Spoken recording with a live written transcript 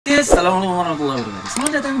Oke, assalamualaikum warahmatullahi wabarakatuh.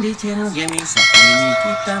 Selamat datang di channel gaming shop. Kali ini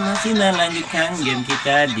kita masih melanjutkan game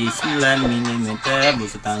kita di 9 mm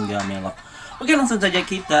busa tangga melok. Oke, langsung saja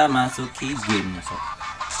kita masuk ke game sob.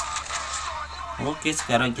 Oke,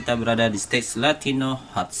 sekarang kita berada di stage Latino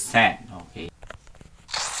Hot Set.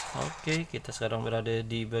 Oke, kita sekarang berada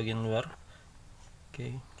di bagian luar.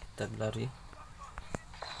 Oke, kita berlari.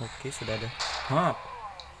 Oke, sudah ada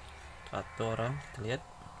satu orang, kita lihat.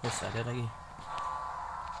 Terus ada lagi.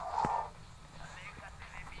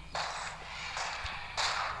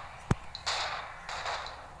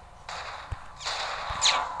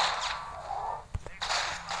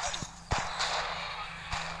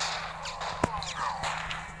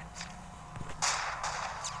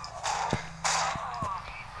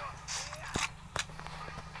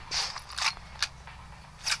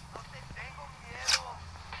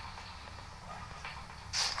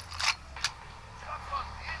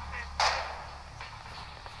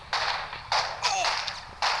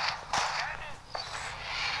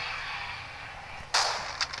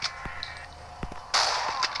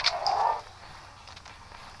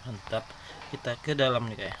 Mantap, kita ke dalam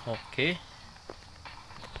nih kayak. Oke.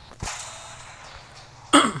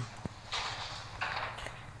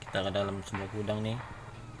 Kita ke dalam sebuah gudang nih.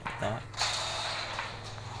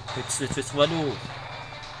 Waduh.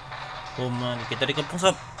 Kita dikepung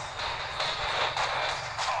sob.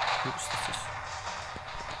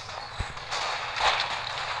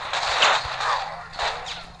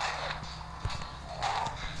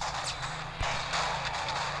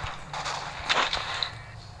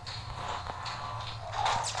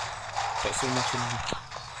 Kayak semua sini.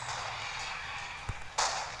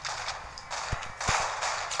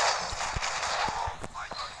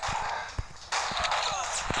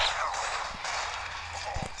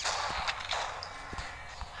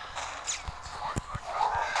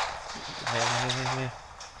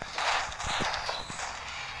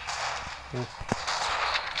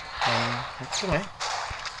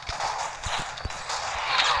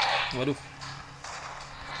 Waduh.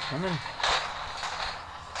 Mana nih?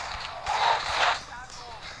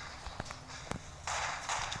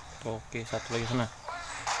 Oke, satu lagi sana.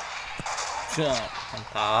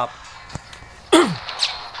 Mantap.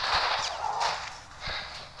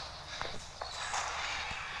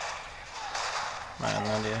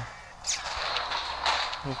 Mana dia?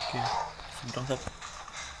 Oke, seberang sob.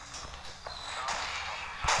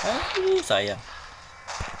 Aduh, sayang.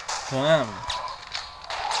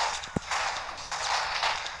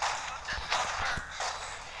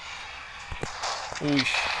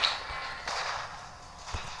 Uish.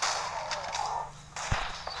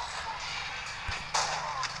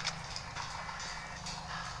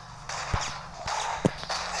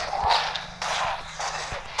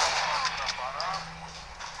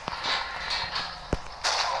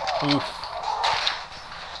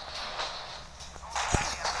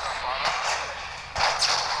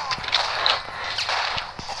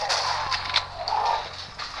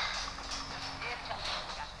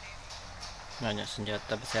 Banyak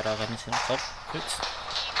senjata berserakan di sini sob.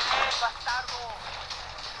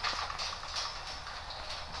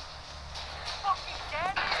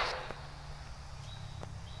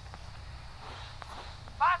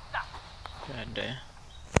 Ada ya.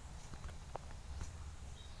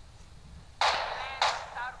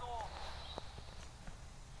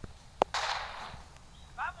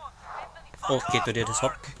 Oke, itu dia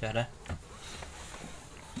sob. Ada.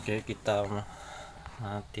 Oke, kita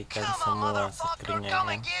matikan semua screennya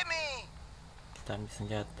ya. Kita ambil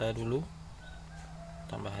senjata dulu,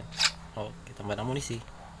 tambahan. Oke, tambahan amunisi.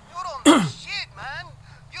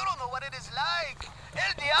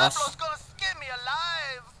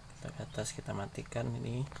 Kita ke atas, kita matikan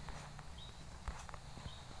ini.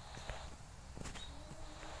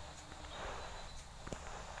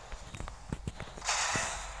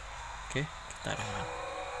 Oke, kita rehat.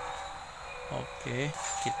 Oke,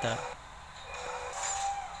 kita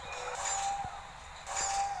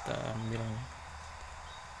ambil.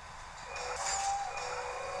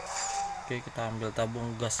 Oke, kita ambil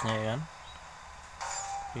tabung gasnya ya kan.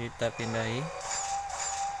 Kita pindahi.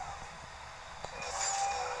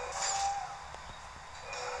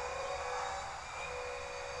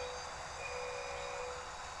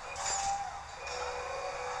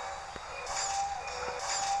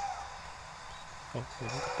 Oke,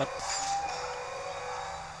 tepat.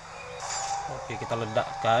 Oke, kita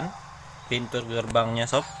ledakkan pintu gerbangnya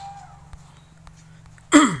sob.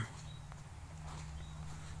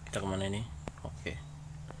 Kita kemana ini? Oke,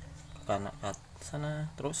 ke kanan, ke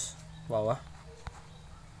sana, terus bawah.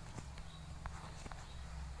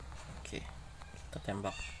 Oke, kita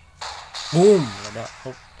tembak. Boom, ada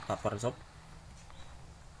cover sob.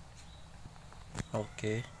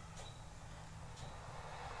 Oke.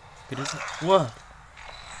 Wah.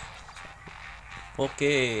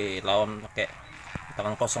 Oke, lawan pakai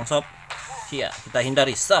tangan kosong sob. Iya, kita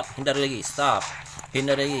hindari, stop, hindari lagi, stop,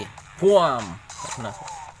 hindari lagi, buam, kena,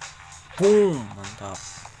 boom, mantap,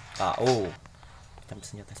 KO. Kita ambil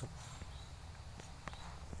senjata sob.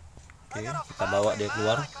 Oke, kita bawa dia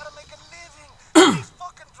keluar.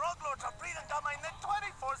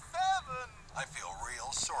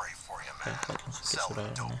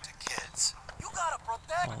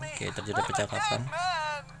 Oke, terjadi percakapan.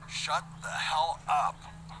 Shut the hell up.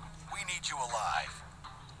 We need you alive.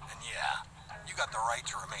 And yeah, you got the right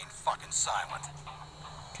to remain fucking silent.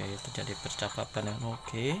 Oke, terjadi percakapan yang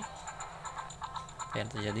oke. Apa yang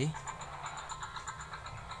terjadi?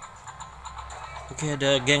 Oke,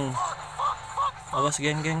 ada geng. Awas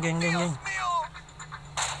geng.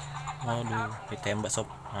 Aduh, ditembak sob,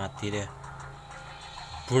 mati dia.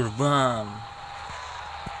 Burbam.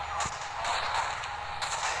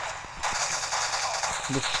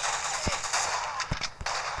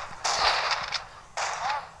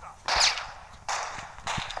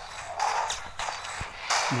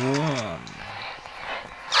 Buam.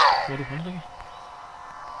 Waduh, mana lagi?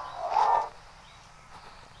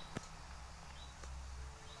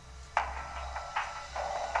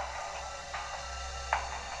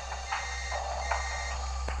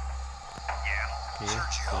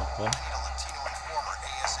 Telepon.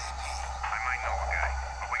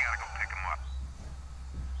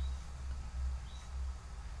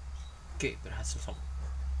 Oke, berhasil sob.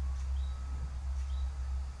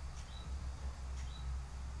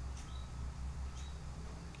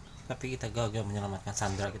 Tapi kita gagal menyelamatkan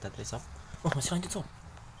Sandra kita tadi sob. Oh, masih lanjut sob.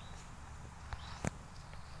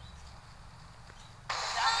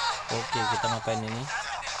 Oke, kita ngapain ini?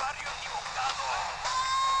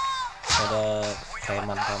 Ada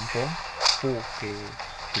preman kampung. Oke,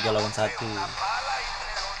 3 lawan 1.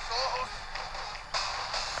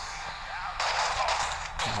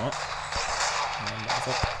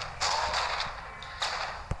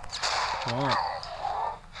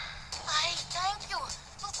 Thank you.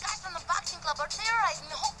 Those guys from the boxing club are terrorizing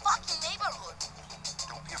the whole fucking neighborhood.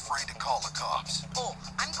 Don't be afraid to call the cops. Oh,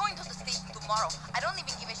 I'm going to the station tomorrow. I don't even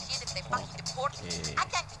give a shit if they fucking deport me. I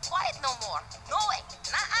can't keep quiet no more. No way.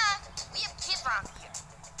 Nuh-uh. We have kids around here.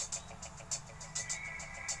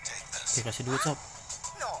 Take this. Oke, kasih duit sob.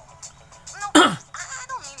 No. I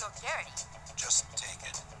don't need no charity. Just take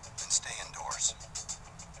it and stay indoors.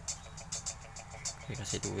 Oke,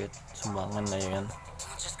 kasih duit sumbangan lah ya kan.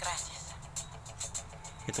 Muchas gracias.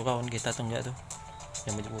 Itu kawan kita tuh enggak tuh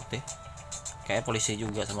yang baju putih, kayak polisi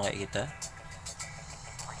juga sama kayak kita.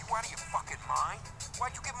 Are you out of your fucking mind?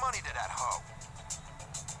 Why'd you give money to that hoe?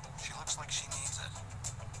 She looks like she needs it.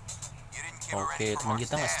 You didn't give her Oke, any teman from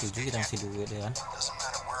kita nggak our setuju stash, kita did ngasih you? duit ya kan. Doesn't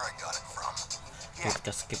matter where I got it from. Oke, kita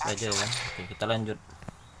skip aja ya kan. Oke, kita lanjut.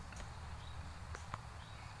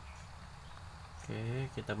 Oke,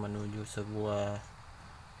 kita menuju sebuah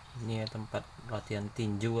ini ya, tempat latihan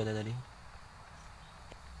tinju ada tadi.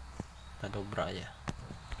 Kita dobrak aja.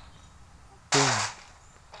 Boom.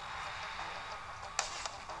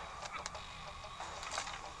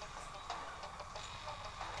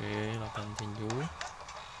 Oke, latihan tinju.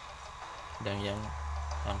 Dan yang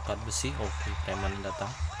angkat besi. Oke, preman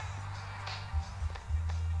datang.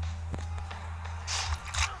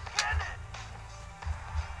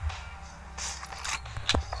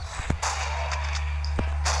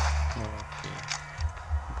 Oke.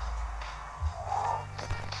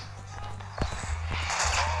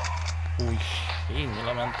 Wih,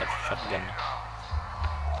 inilah mantap shotgun.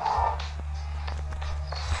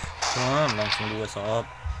 Wah, langsung 2 sob.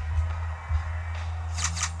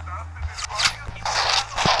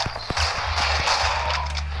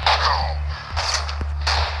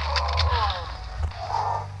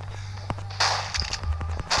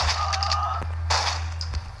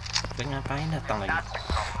 Ngapain datang lagi?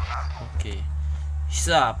 Oke,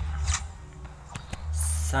 hisap,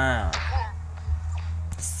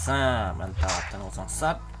 mantap, tangan kosong,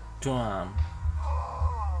 sap, drum,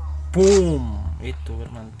 boom, itu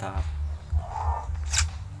mantap.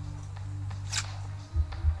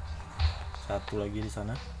 Satu lagi di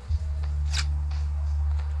sana.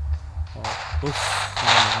 Oh,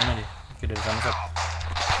 mana dia? Oke, dari sana sap.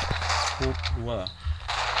 2.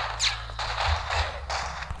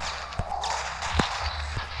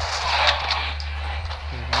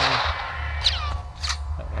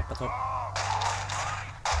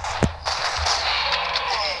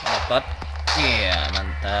 Dapat, iya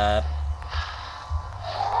mantap.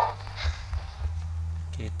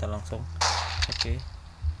 Kita langsung, oke,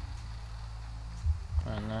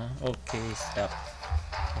 Mana? Oke, stop.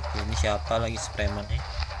 Oke, ini siapa lagi preman nih?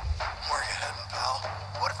 Where you heading, pal?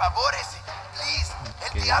 Por favor, please.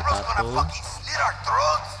 El Oke, diablo's gonna satu. fucking slit our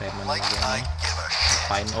throats. Preman Like lagi I nih. give a shit.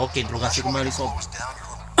 Fine. Oke, drogasi kembali sob. Close down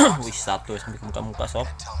your little Wih, satu sampai ke muka-muka sob.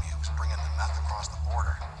 tell me who's bringing the meth across the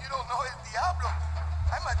border. You don't know El Diablo.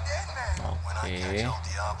 I'm a dead man. When I catch El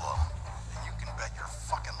Diablo, and you can bet your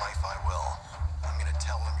fucking life I will. I'm gonna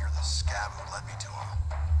tell him you're the scab who led me to him.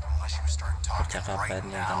 Unless you start talking right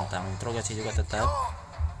Percakapannya now. tentang drogasi juga tetap.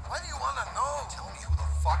 Why do you wanna know? Tell me who the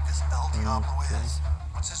fuck this El Diablo is.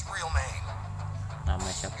 What's his real name? Nama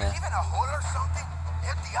siapa? Even a hole or something?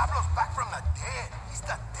 El Diablo's back from the dead. He's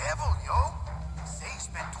the devil, yo. They say he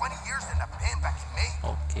spent 20 years in the pen back in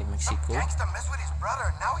Mexico. Oke, Meksiko. Gangsta messed with his brother,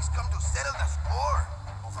 and now he's come to settle the score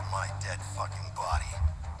over my dead fucking body.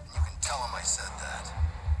 And you can tell him I said that.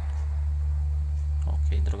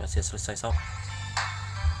 Oke, interogasi selesai sob.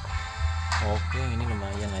 Oke, ini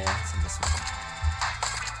lumayan lah ya, selesai.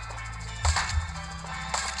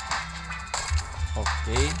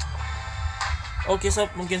 Oke sob,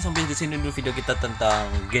 mungkin sampai di sini dulu video kita tentang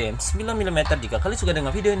game 9mm. Jika kalian suka dengan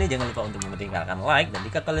video ini, jangan lupa untuk meninggalkan like, dan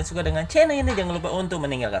jika kalian suka dengan channel ini, jangan lupa untuk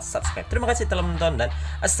meninggalkan subscribe. Terima kasih telah menonton, dan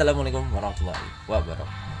assalamualaikum warahmatullahi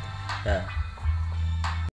wabarakatuh.